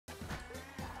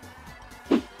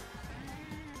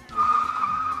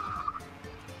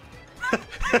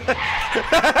Are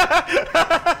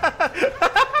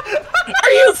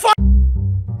you fu-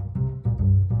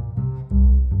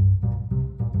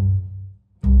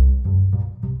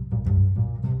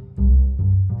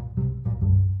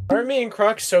 Aren't me and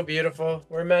Croc so beautiful?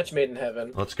 We're a match made in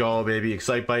heaven. Let's go, baby.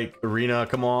 Excite Bike Arena,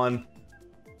 come on.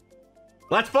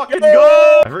 Let's fucking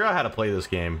go! I forgot how to play this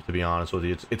game, to be honest with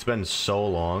you. It's been so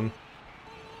long.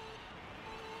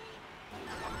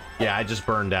 Yeah, I just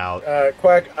burned out.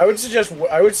 Quack, I would suggest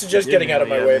getting out of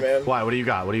my way, man. Why? What do you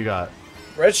got? What do you got?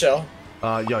 Red shell.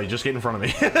 Yo, you just get in front of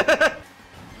me.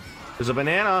 There's a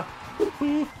banana.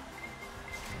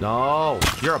 No,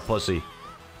 you're a pussy.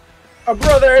 Oh,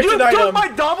 bro, there You took my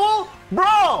double?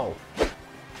 Bro!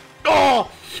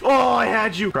 Oh, I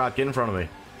had you. Croc, get in front of me.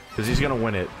 Because he's going to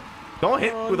win it. Don't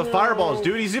hit with the fireballs,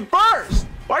 dude. He's in first.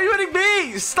 Why are you hitting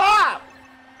me? Stop.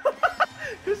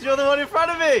 Because you're the one in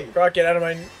front of me. Croc, get out of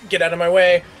my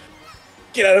way.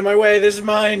 Get out of my way. This is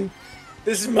mine.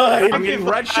 This is mine. I'm getting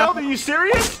red shell. Are you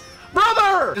serious?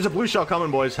 Brother! There's a blue shell coming,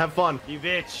 boys. Have fun. You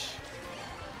bitch.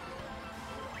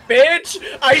 Bitch!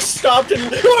 I stopped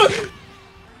and...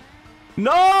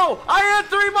 No! I had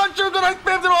 3 mushrooms and I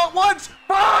spammed it all at once!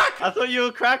 Fuck! I thought you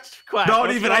were cracked, Quack.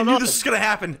 Don't even. I knew this was gonna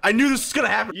happen. I knew this was gonna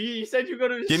happen. You said you were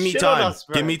gonna Give me shit time. on us,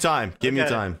 bro. Give me time. Give me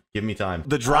time. Give me time.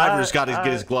 The driver's got to get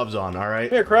his gloves on,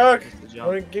 alright? Here, Croc. I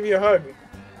want to give you a hug.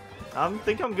 I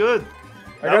think I'm good.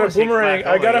 I got a boomerang.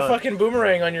 I got a fucking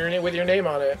boomerang on your with your name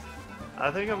on it.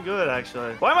 I think I'm good,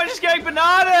 actually. Why am I just getting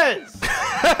bananas?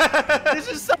 This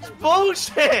is such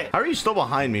bullshit. How are you still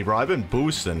behind me, bro? I've been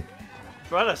boosting.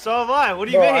 Brother, so have I. What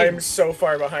do you Bro, mean? I'm so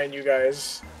far behind you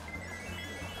guys.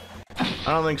 I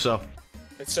don't think so.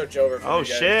 It's so Jover for Oh you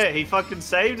guys. shit, he fucking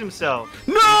saved himself.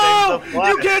 No!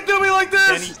 You can't do me like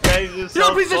Then he this! saved himself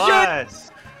You're a piece of twice.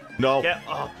 No.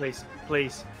 Oh, please,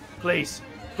 please, please,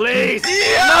 please.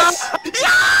 Yes! No!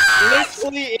 Yes!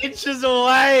 Literally inches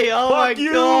away. Oh Fuck my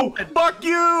you! god. Fuck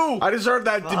you! I deserve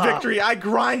that victory. I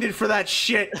grinded for that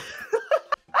shit.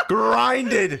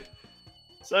 Grinded.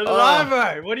 So did I,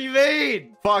 bro. What do you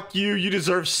mean? Fuck you. You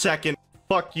deserve second.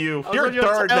 Fuck you. I was You're on your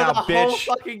third tail now, the bitch. whole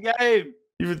fucking game.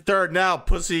 You're third now,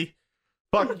 pussy.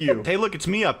 Fuck you. Hey, look, it's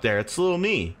me up there. It's little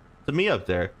me. It's me up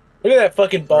there. Look at that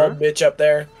fucking bald bitch up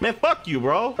there. Man, fuck you,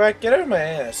 bro. Crack, get out of my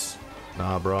ass.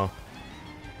 Nah, bro.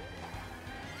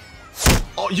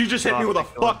 Oh, you just hit me with a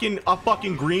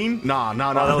fucking green? Nah.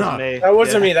 That wasn't me. That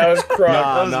wasn't me. That was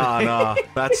Croc. Nah.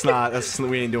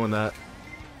 We ain't doing that.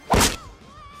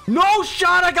 No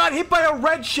shot! I got hit by a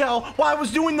red shell while I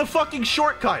was doing the fucking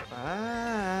shortcut.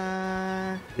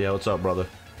 Yeah, what's up, brother?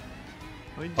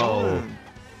 What are you doing? Oh,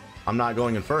 I'm not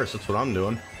going in first. That's what I'm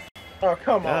doing. Oh,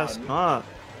 come on. Smart.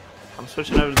 I'm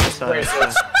switching over to this side. Wait,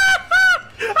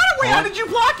 how did you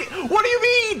block it? What do you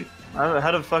mean? I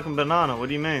had a fucking banana. What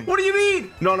do you mean? What do you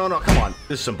mean? No. Come on.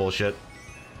 This is some bullshit.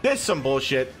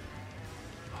 Oh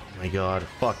my god.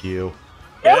 Fuck you.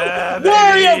 Yeah,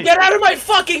 Mario, get out of my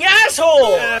fucking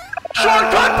asshole! Yeah.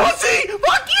 Shortcut, pussy!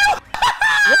 Fuck you!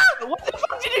 Where the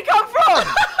fuck did you come from?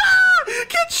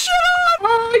 Get shit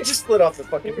on! I just slid off the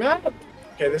fucking map.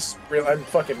 Okay, this is real. I'm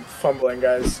fucking fumbling,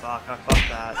 guys. Fuck, I fucked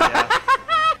that,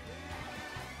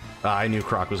 yeah. I knew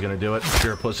Croc was gonna do it.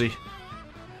 You're a pussy.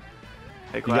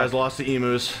 Hey, You guys lost the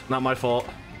emus. Not my fault.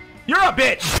 You're a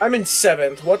bitch! I'm in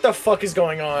 7th. What the fuck is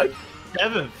going on?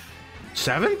 7th.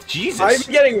 7th? Jesus. I'm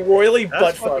getting royally That's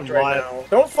butt-fucked fucking right now.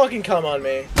 Don't fucking come on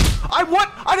me.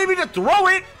 What? I didn't mean to throw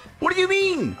it! What do you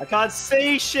mean? I can't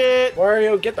see shit.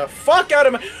 Mario, get the fuck out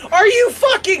of my- Are you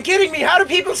fucking kidding me? How do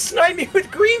people snipe me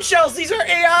with green shells? These are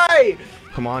AI!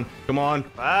 Come on.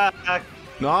 Back.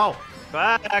 No.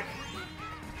 Back.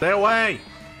 Stay away.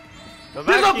 Go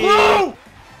There's back a here. blue!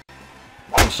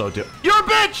 I'm so You're a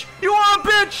bitch! You are a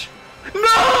bitch!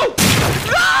 No!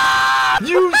 Ah!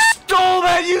 You stole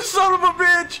that, you son of a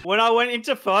bitch! When I went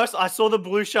into first, I saw the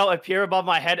blue shell appear above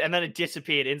my head and then it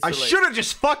disappeared I instantly. should have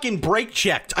just fucking brake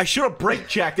checked. I should have brake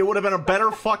checked. It would have been a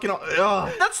better fucking...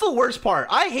 Ugh. That's the worst part.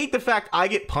 I hate the fact I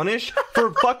get punished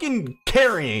for fucking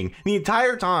carrying the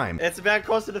entire time. It's about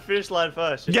crossing the finish line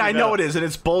first. Yeah, I know it is, and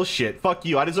it's bullshit. Fuck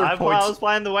you. I deserve I points. was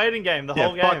playing the waiting game the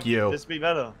whole game. Fuck you. Just be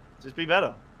better. Just be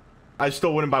better. I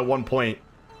still winning by 1 point.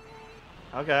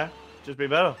 Okay. Just be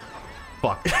better.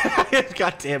 Fuck.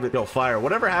 God damn it. Yo, Fire,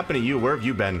 whatever happened to you? Where have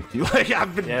you been?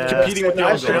 I've been Yeah. competing with you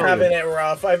all I've been having it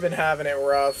rough. I've been having it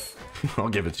rough. I'll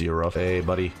give it to you, rough. Hey,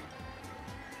 buddy.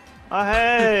 Oh,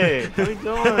 hey. What are you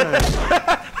doing?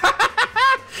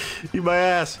 You my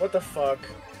ass. What the fuck?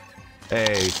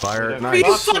 Hey, Fire. Are Nice. you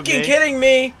Fuck with fucking me. kidding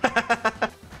me?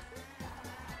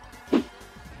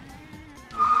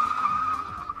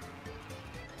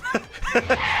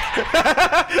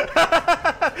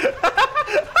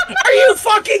 Are Are you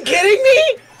fucking kidding me?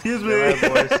 Excuse me.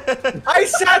 I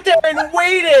sat there and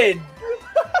waited.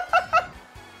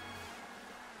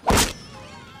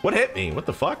 What hit me? What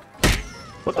the fuck?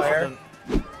 What the Fire.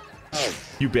 fuck?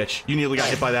 You bitch. You nearly got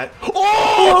hit by that.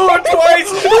 Oh, twice.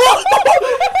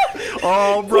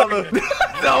 Oh, brother.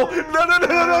 No, go.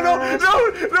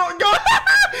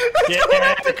 It's going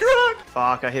after Croc.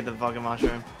 Fuck, I hit the fucking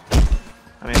mushroom.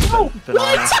 I mean, the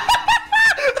banana.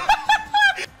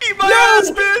 Eat my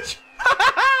ass, bitch.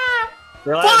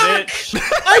 Right, bitch.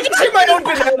 I just hit my own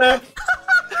banana.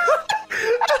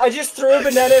 I just threw a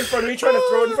banana in front of me, trying to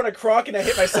throw it in front of Croc, and I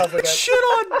hit myself with it. Shit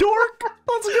on, dork.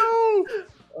 Let's go.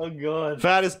 Oh god.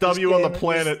 Fattest W on the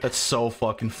planet. That's so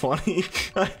fucking funny.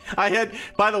 I had,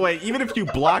 by the way, even if you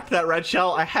blocked that red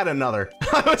shell, I had another.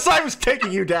 I was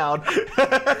taking you down.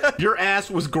 Your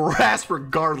ass was grass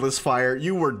regardless, Fire.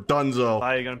 You were dunzo.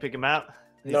 Are you gonna pick him out?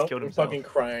 He's Nope, killed I'm himself. fucking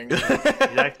crying. He's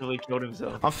actively killed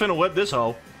himself. I'm finna whip this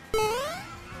hoe.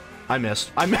 I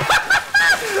missed. I missed.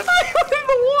 I went in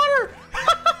the water.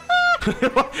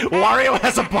 Wario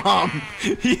has a bomb.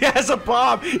 He has a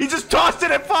bomb. He just tossed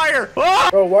it at Fire. Oh!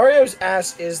 Bro, Wario's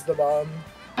ass is the bomb.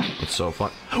 It's so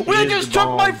fun. We just took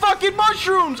my fucking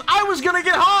mushrooms. I was gonna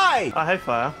get high. Oh, hey,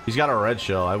 Fire. He's got a red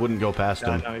shell. I wouldn't go past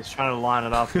Yeah, him. no, he's trying to line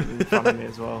it up in front of me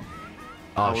as well.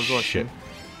 Oh, was watching. shit.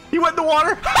 He went in the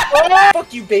water. Oh,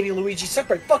 fuck you, baby Luigi. Suck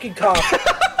my fucking cock.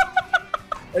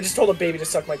 I just told a baby to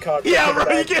suck my cock. Yeah, bro,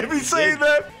 you can't be saying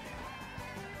that.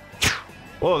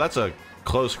 Whoa, that's a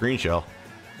close screen shell.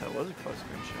 That was a close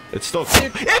screen shot. It's still.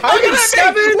 Dude, It I'm fucking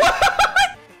at hit me! 7.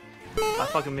 I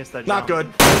fucking missed that Not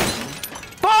jump. good.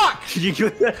 Fuck! You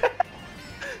good?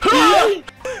 Oh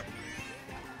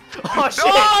Oh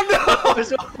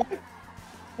shit! no!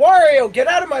 Wario, get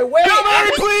out of my way! Come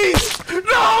here, please!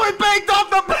 No, it banked off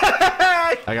the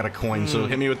back! I got a coin, so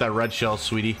hit me with that red shell,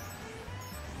 sweetie.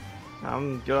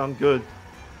 I'm good. I'm good.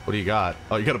 What do you got?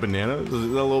 Oh, you got a banana? Is that a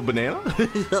little banana?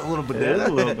 a little It banana? is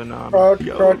a little banana. Croc, You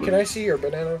got a Croc, little can I see your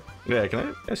banana? Yeah,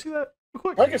 can I see that real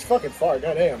quick? Croc is fucking far,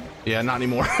 goddamn. Yeah, not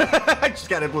anymore. I just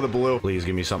got hit with a blue. Please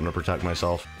give me something to protect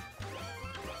myself.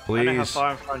 I don't know how Please.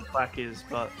 far in front Black is,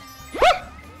 but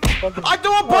Fucking I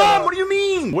threw a bomb! What do you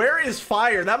mean? Where is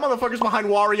Fire? That motherfucker's behind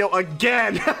Wario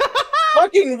again.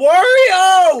 fucking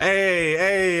Wario!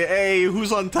 Hey,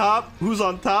 who's on top? Who's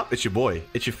on top? It's your boy.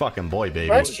 It's your fucking boy, baby.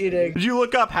 That's cheating. Did you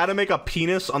look up how to make a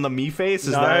penis on the me face?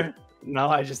 Is that... no,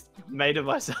 I just made it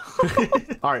myself.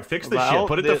 All right, fix the Well, shit.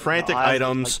 Put it to this- frantic I-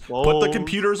 items. like, Put the whoa.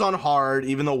 computers on hard,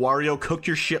 even though Wario cooked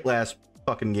your shit last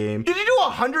fucking game. Did you do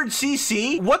 100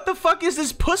 CC? What the fuck is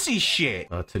this pussy shit?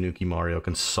 Tanuki Mario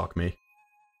can suck me.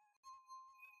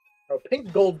 Bro,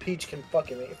 Pink Gold Peach can fuck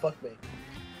me.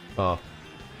 Oh.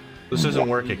 This isn't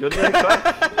working. Good there,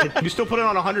 Croc? You still put it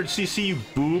on 100 CC, you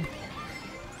boob?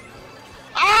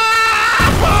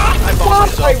 Ah! I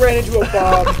bumped Fuck! I myself. ran into a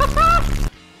bomb.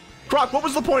 Croc, what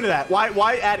was the point of that?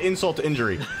 Why add insult to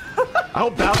injury? I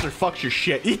hope Bowser fucks your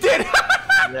shit. He did!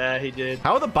 Yeah, he did.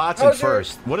 How are the bots in Bowser-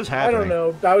 first? What is I happening? don't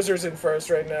know. Bowser's in first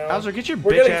right now. Bowser, get your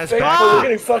We're bitch getting ass faked, back. but we're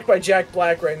getting fucked by Jack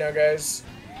Black right now, guys.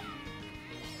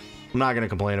 I'm not gonna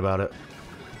complain about it.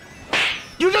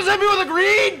 You just hit me with a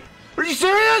green? Are you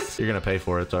serious? You're gonna pay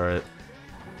for it, it's alright.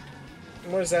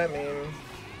 What does that mean?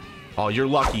 Oh, you're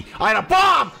lucky. I had a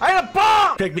bomb! I had a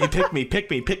bomb! Pick me, pick me, pick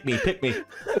me, pick me, pick me.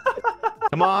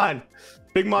 Come on.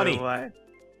 Big money. No way.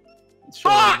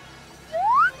 Fuck!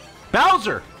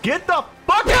 Bowser, get the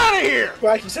fuck out of here!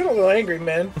 Black, you sound a little angry,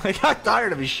 man. I got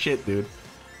tired of his shit, dude.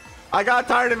 I got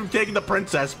tired of him taking the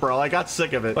princess, bro. I got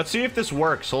sick of it. Let's see if this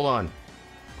works. Hold on.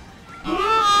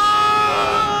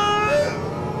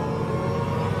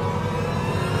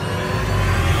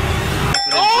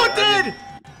 Oh, it did!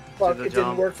 Fuck, the it didn't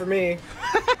jump. work for me.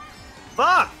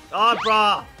 Fuck! Oh,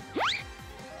 brah!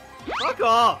 Fuck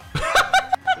off!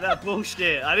 That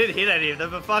bullshit. I didn't hit any of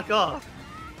them, but fuck off.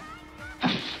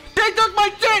 They took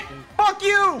my shit! Fuck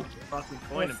you! Fucking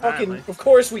coin, Fucking, apparently. of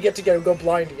course we get to go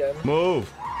blind again.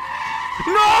 Move.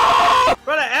 No!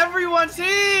 Brother, everyone's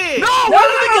here! No! Why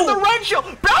did they get the red shell?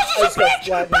 I Bowser's just a got bitch!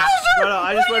 flattened.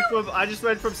 Bowser! Brother, I just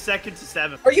went from second to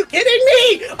seventh. Are you kidding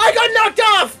me? I got knocked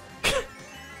off!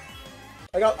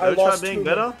 I Try lost being two.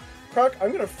 better? Croc,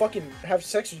 I'm gonna fucking have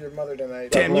sex with your mother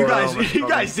tonight. Damn, you Laura, guys, you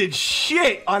guys did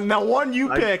shit on the one you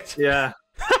picked. Yeah.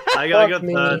 I got Fuck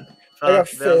me. third. I got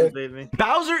Fuck, Bowser fifth. beat me.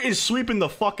 Bowser is sweeping the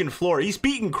fucking floor. He's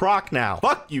beating Croc now.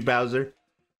 Fuck you, Bowser.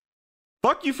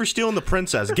 Fuck you for stealing the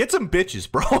princess. Get some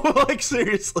bitches, bro. Like,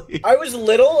 seriously. I was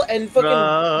little and fucking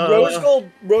Bruh.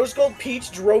 Rose Gold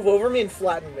Peach drove over me and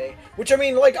flattened me. Which, I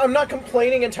mean, like, I'm not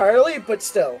complaining entirely, but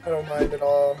still, I don't mind at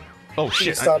all. Oh She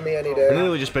shit! can stop me any I day.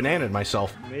 literally just bananaed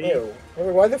myself. Ew.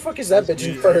 Why the fuck is that bitch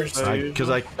in first? Because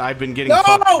I've been getting. No!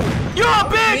 You're a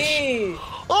bitch! Me!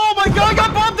 Oh my god! I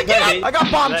got bombed again! I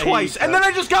got bombed That twice, heat, and then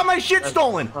I just got my shit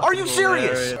stolen. Are you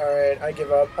serious? Alright, I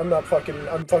give up. I'm ready to fucking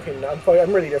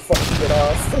get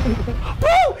off.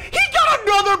 Bro, he got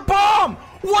another bomb!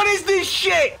 What is this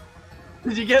shit?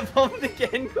 Did you get bombed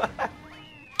again?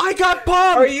 I got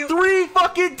bombed Are you- 3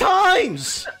 fucking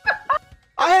times!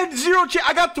 I had 0 chance.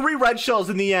 I got 3 red shells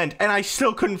in the end, and I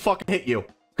still couldn't fucking hit you.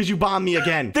 Because you bombed me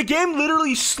again. The game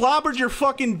literally slobbered your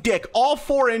fucking dick all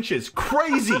 4 inches.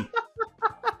 Crazy.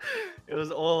 It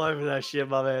was all over that shit,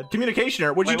 my man. Communication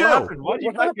error. What'd you do? What happened? What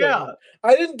you fuck out?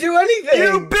 I didn't do anything!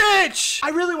 You bitch! I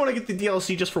really want to get the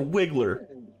DLC just for Wiggler.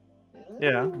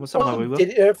 Yeah, what's up, my Wiggler?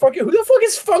 Who the fuck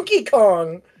is Funky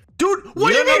Kong? Dude,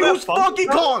 what do you mean who's Funky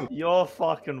Kong? You're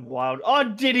fucking wild. Oh,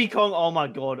 Diddy Kong. Oh my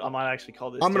god, I might actually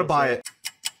call this. I'm gonna buy it.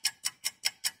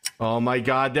 Oh my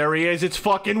god, there he is. It's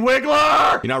fucking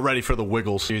Wiggler! You're not ready for the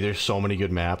Wiggles. Dude, there's so many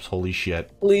good maps. Holy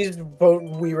shit. Please vote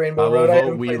Wii Rainbow I will Road.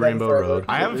 vote Wii Rainbow Road.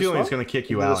 I have a feeling it's gonna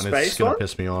kick you out and it's gonna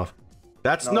piss me off.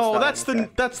 That's that's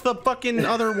the fucking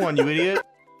other one, you idiot.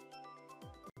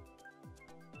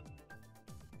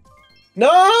 No!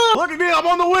 Look at me, I'm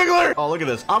on the Wiggler! Oh, look at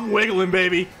this. I'm wiggling,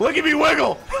 baby. Look at me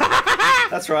wiggle!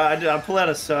 That's right. I pull out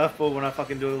a surfboard when I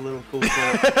fucking do a little cool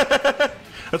shit.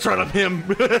 That's right, I'm him.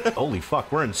 Holy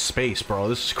fuck, we're in space, bro.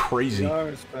 This is crazy. We are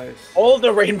in space. All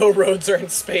the Rainbow Roads are in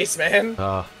space, man.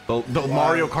 The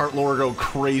Mario Kart lore go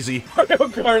crazy. Mario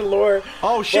Kart lore.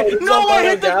 Oh shit! Bro, no, I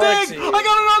hit the Galaxy. thing! I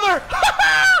got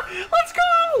another! Let's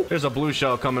go! There's a blue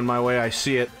shell coming my way. I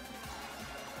see it.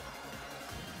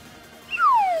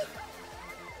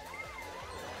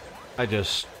 I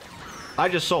just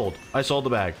sold. I sold the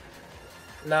bag.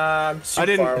 Nah, I'm too I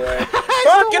didn't- far away.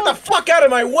 Fuck, get the fuck out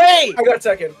of my way! I got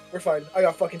second. We're fine. I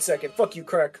got fucking second. Fuck you,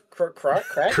 crack. Crack?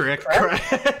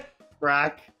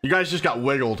 Crack. You guys just got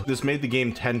wiggled. This made the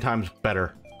game 10 times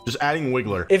better. Just adding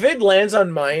Wiggler. If it lands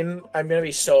on mine, I'm gonna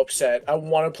be so upset. I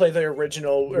want to play the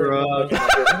original. Are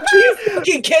you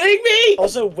fucking kidding me?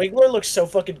 Also, Wiggler looks so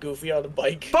fucking goofy on the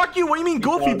bike. Fuck you, what do you mean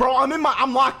goofy, bro?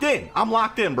 I'm locked in. I'm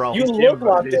locked in, bro. You look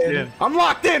locked in. I'm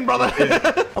locked in, brother.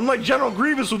 I'm like General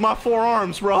Grievous with my 4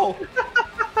 arms, bro.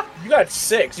 You got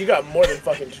 6. You got more than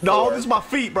fucking 4. No, this is my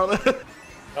feet, brother.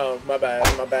 Oh, my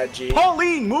bad, G.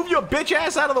 Pauline, move your bitch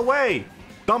ass out of the way.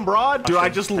 Dumb broad. Dude, I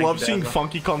just love seeing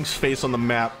Funky Kong's face on the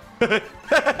map.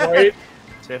 Right?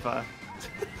 Say if I.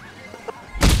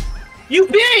 You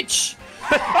bitch!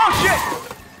 Oh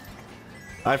shit!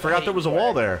 I forgot there was a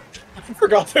wall there. I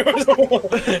forgot there was a wall.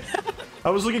 I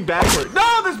was looking backward.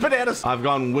 No, there's bananas! I've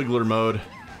gone Wiggler mode.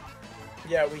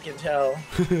 Yeah, we can tell.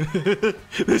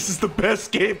 This is the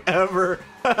best game ever.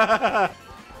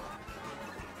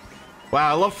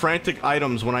 Wow, I love frantic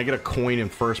items when I get a coin in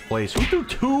first place. Who threw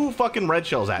 2 fucking red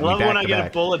shells at me Love back when I to get a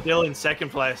back? bullet bill in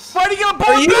second place. Why do you get a bullet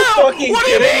Are you bill? fucking What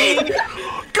do you kidding mean? me?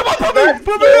 Come on,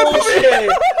 put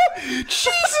That's me!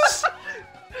 Jesus!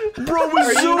 Bro, we're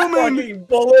Are you zooming! fucking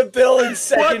bullet bill in What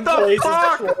second the place?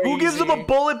 fuck? Is Who gives him a crazy.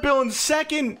 bullet bill in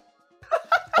second?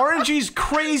 RNG's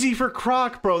crazy for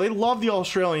Croc, bro. They love the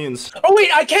Australians. Oh wait,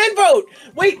 I can vote!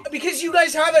 Wait, because you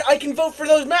guys have it, I can vote for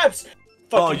those maps!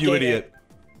 Oh, Fucking you damn idiot. it.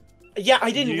 Yeah,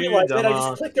 I didn't You realize that. I dumbass.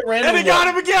 just clicked it randomly. And he got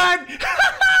him again!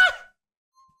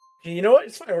 You know what?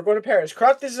 It's fine. We're going to Paris.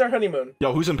 Croc, this is our honeymoon.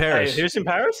 Yo, who's in Hey, Paris? who's in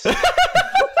Paris?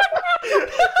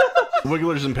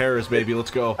 Wiggler's in Paris, baby.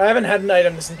 Let's go. I haven't had an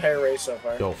item this entire race so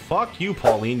far. Yo, fuck you,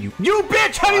 Pauline. You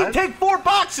bitch! How do you take 4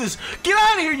 boxes? Get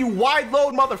out of here, you wide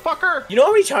load motherfucker! You know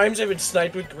how many times I've been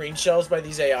sniped with green shells by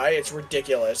these AI? It's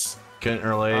ridiculous. Can't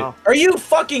relate. Oh. Are you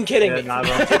fucking kidding me? Nah,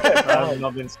 bro. I've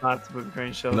not been sniped with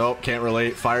green shells. Nope, can't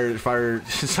relate. Fire.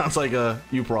 Sounds like a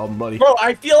you problem, buddy. Bro,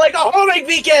 I feel like a homing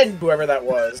weekend! Whoever that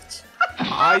was.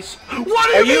 What do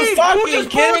Are you you mean? fucking Who just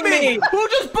kidding booed me? Who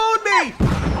just booed me?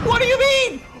 What do you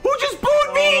mean? Who just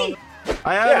booed me?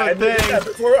 I Yeah, I have did a that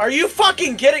thing. before. Are you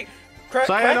fucking kidding? Crack,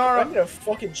 Sayonara. I'm gonna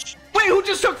fucking Wait, who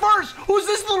just took first? Who's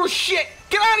this little shit?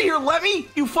 Get out of here, Lemmy!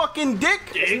 You fucking dick!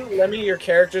 Isn't Lemmy your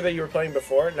character that you were playing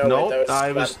before? No, Nope, wait,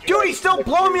 I was. Dude, he's still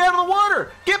blowing me out of the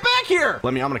water! Get back here!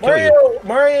 Lemmy, I'm gonna kill you.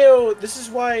 Mario, this is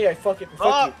why I fucking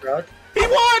fuck you, Croc. He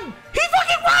won! He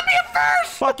fucking robbed me at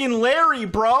first! Fucking Larry,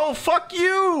 bro. Fuck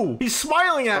you! He's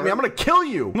smiling at me. I'm gonna kill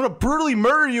you. I'm gonna brutally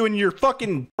murder you and your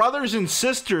fucking brothers and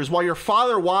sisters while your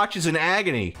father watches in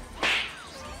agony.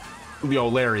 Yo,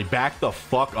 Larry, back the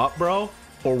fuck up, bro,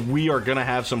 or we are gonna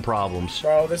have some problems.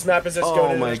 Bro, this map is as Oh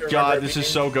goated my as I remember god, it this is being.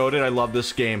 so goated. I love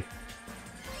this game.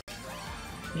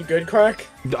 You good, Croc?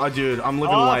 Dude, I'm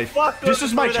living Oh, life. fuck, This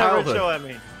is my threw that red childhood. shell at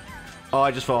me. Oh,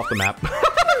 I just fell off the map.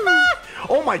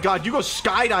 Oh my god, you go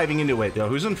skydiving into it. Yo,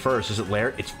 who's in first? Is it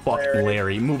Larry? It's fucking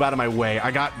Larry. Move out of my way. I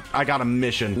got a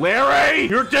mission. Larry,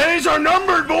 your days are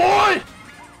numbered, boy.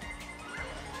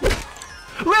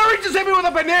 Larry just hit me with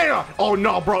a banana. Oh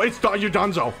no, bro, it's done. You're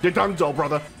donezo. You're donezo,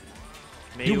 brother.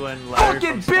 Me You when Larry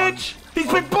fucking bitch.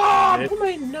 He's been bombed. Who am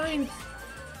I 9th?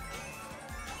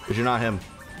 Because you're not him.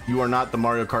 You are not the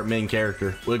Mario Kart main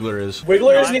character. Wiggler is.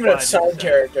 Wiggler isn't even a side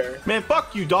character. Man,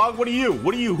 fuck you, dog. What are you?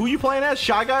 What are you? Who you playing as?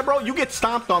 Shy Guy, bro? You get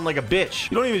stomped on like a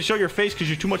bitch. You don't even show your face because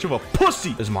you're too much of a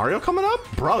pussy. Is Mario coming up?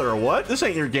 Brother, or what? This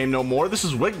ain't your game no more. This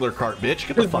is Wiggler Kart, bitch.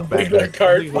 Get the fuck back there.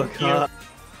 Wiggler Kart, fuck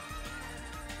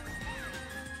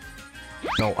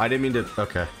you. No, I didn't mean to.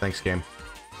 Okay, thanks, game.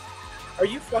 Are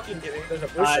you fucking kidding? There's a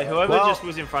blue shell. Whoever just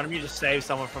was in front of you just saved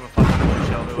someone from a fucking blue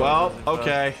shell. Well,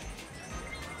 okay.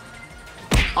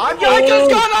 I just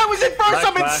got. I was in first.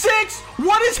 I'm in 6.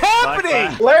 What is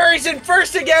happening? Larry's in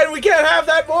first again. We can't have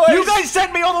that, boys. You guys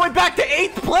sent me all the way back to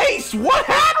 8th place. What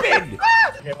happened?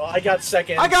 Okay, well, I got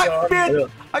 2nd. I got 5th.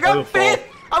 I got 5th.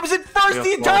 I was in first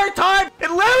the entire time,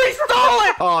 and Larry stole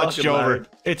it. Oh, it's Jover.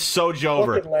 It's so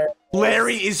Jover.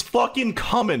 Larry is fucking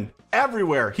coming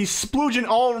everywhere. He's splooging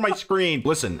all over my screen.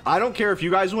 Listen, I don't care if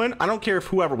you guys win. I don't care if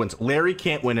whoever wins. Larry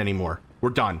can't win anymore. We're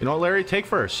done. You know what, Larry? Take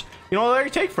first. You know what, Larry?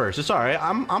 Take first. It's all right.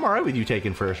 I'm all right with you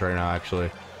taking first right now,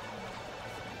 actually.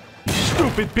 You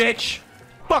stupid bitch.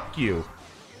 Fuck you.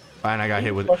 And I got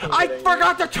hit with it. I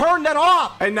forgot to turn that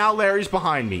off. And now Larry's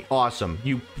behind me. Awesome.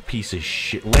 You piece of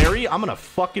shit. Larry, I'm gonna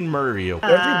fucking murder you.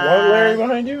 Don't you want Larry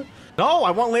behind you? No,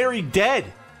 I want Larry dead.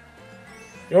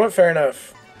 You know what? Fair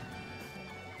enough.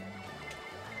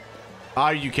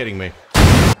 Are you kidding me?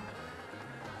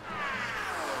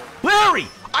 Larry!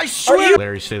 I swear!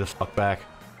 Larry, stay the fuck back.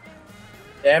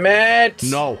 Damn it!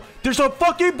 No. There's a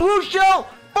fucking blue shell!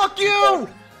 Fuck you!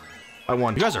 I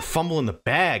won. You guys are fumbling the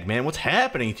bag, man. What's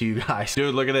happening to you guys?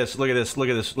 Dude, look at this. Look at this. Look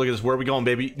at this. Look at this. Where are we going,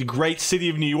 baby? The great city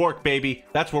of New York, baby.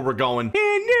 That's where we're going.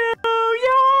 In New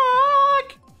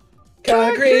York!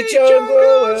 Concrete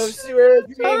jungle of sewer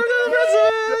dream.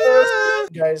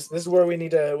 Guys, this is where we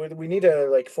need to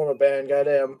like form a band.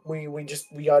 Goddamn, we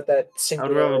got that single.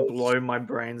 I'd rather blow my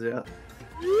brains out.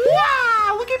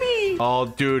 Wow, look at me! Oh,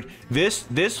 dude, this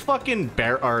fucking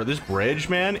this bridge,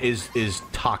 man, is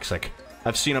toxic.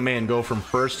 I've seen a man go from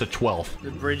 1st to 12th. The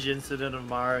bridge incident of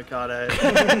Mario Kart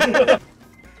 8.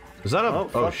 Is that a?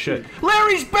 Oh shit!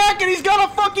 Larry's back and he's got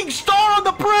a fucking star on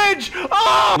the bridge!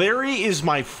 Oh! Larry is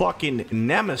my fucking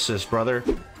nemesis, brother.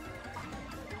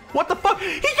 What the fuck?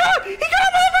 He got a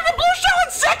motherfucking blue shell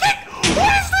in 2nd!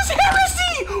 What is this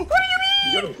heresy? What do you mean?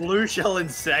 You got a blue shell in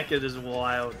 2nd is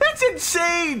wild. That's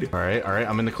insane! Alright,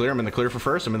 I'm in the clear. I'm in the clear for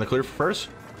first. And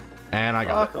I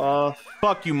got it. Off.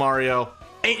 Fuck you, Mario.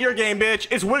 Ain't your game, bitch.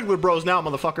 It's Wiggler Bros now,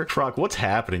 motherfucker. Truck, what's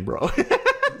happening, bro? What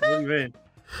do you mean?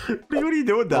 What are you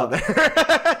doing down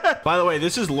there? By the way,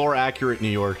 this is lore accurate New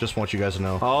York. Just want you guys to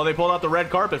know. Oh, they pulled out the red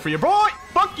carpet for you. Boy,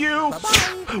 fuck you.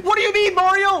 Bye-bye. What do you mean,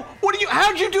 Mario?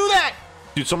 How'd you do that?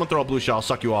 Dude, someone throw a blue shell. I'll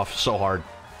suck you off so hard.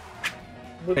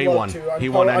 He won. He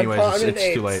won anyways.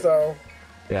 It's too late. So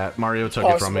yeah, Mario took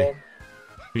it from me.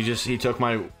 He took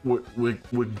my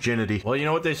virginity. Well, you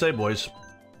know what they say, boys.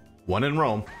 One in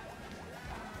Rome.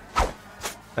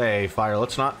 Hey, Fire,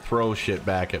 let's not throw shit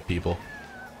back at people.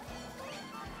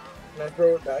 Can I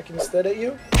throw it back instead at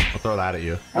you? I'll throw that at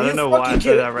you. I don't know why I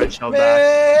threw that red shell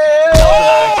back.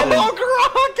 Oh,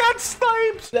 Croc got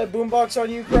sniped! That boombox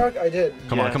on you, Croc? I did.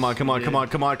 Come on. Snipe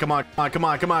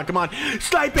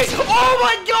it! Oh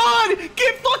my god!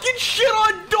 Get fucking shit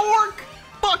on, dork!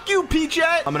 Fuck you, PJ!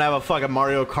 I'm gonna have a fucking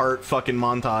Mario Kart fucking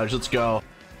montage. Let's go.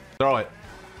 Throw it,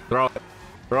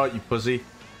 you pussy.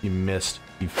 You missed.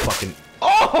 You fucking.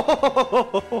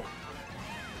 Oh!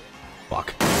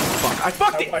 Fuck. I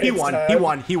fucked it. He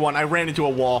won. I ran into a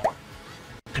wall.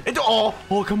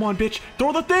 Oh, come on, bitch.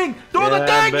 Throw the thing.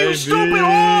 Baby. You stupid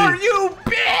whore. You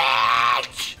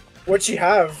bitch. What'd she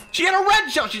have? She had a red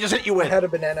shell. She just hit you with. I had a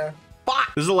banana.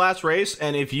 Fuck. This is the last race,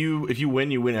 and if you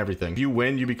win, you win everything. If you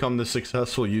win, you become the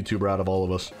successful YouTuber out of all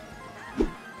of us.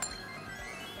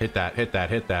 Hit that. You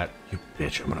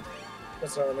bitch. I'm gonna.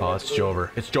 Oh, it's Jover.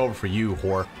 It's Jover for you,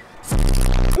 whore.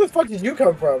 Where the fuck did you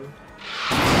come from?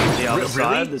 The other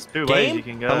side, there's 2 ways you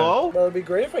can go. Hello? That would be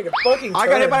great if I could fucking I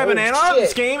got hit by a banana. Shit.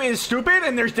 This game is stupid,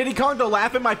 and there's Diddy Kong to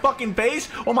laugh in my fucking face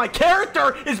while my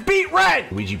character is beat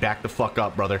red. Luigi, back the fuck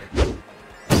up, brother.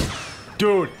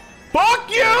 Dude,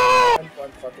 fuck you!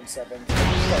 I'm fucking 7th.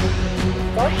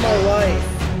 Fuck my life.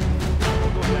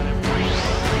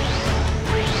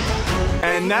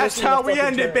 And that's how we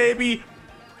end it, baby.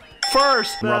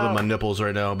 first. I'm rubbing my nipples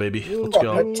right now, baby. Let's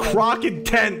go. Croc in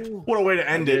 10th. What a way to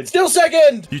end it. Still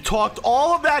second. You talked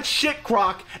all of that shit,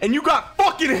 Croc, and you got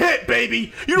fucking hit,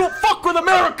 baby. You don't fuck with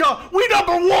America. We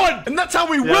 #1. And that's how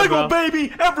we wiggle,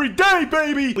 baby. Every day,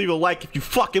 baby. Leave a like if you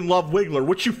fucking love Wiggler,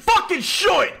 which you fucking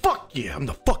should. Fuck yeah, I'm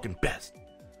the fucking best.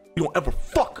 You don't ever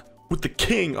fuck with the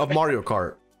king of Mario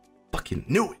Kart. Fucking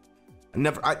knew it.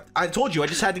 I told you, I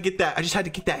just had to get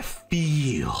that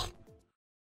feel.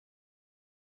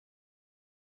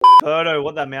 Photo,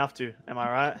 what that mouth do? Am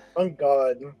I right? Oh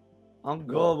God. I'm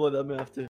God, what that mouth do?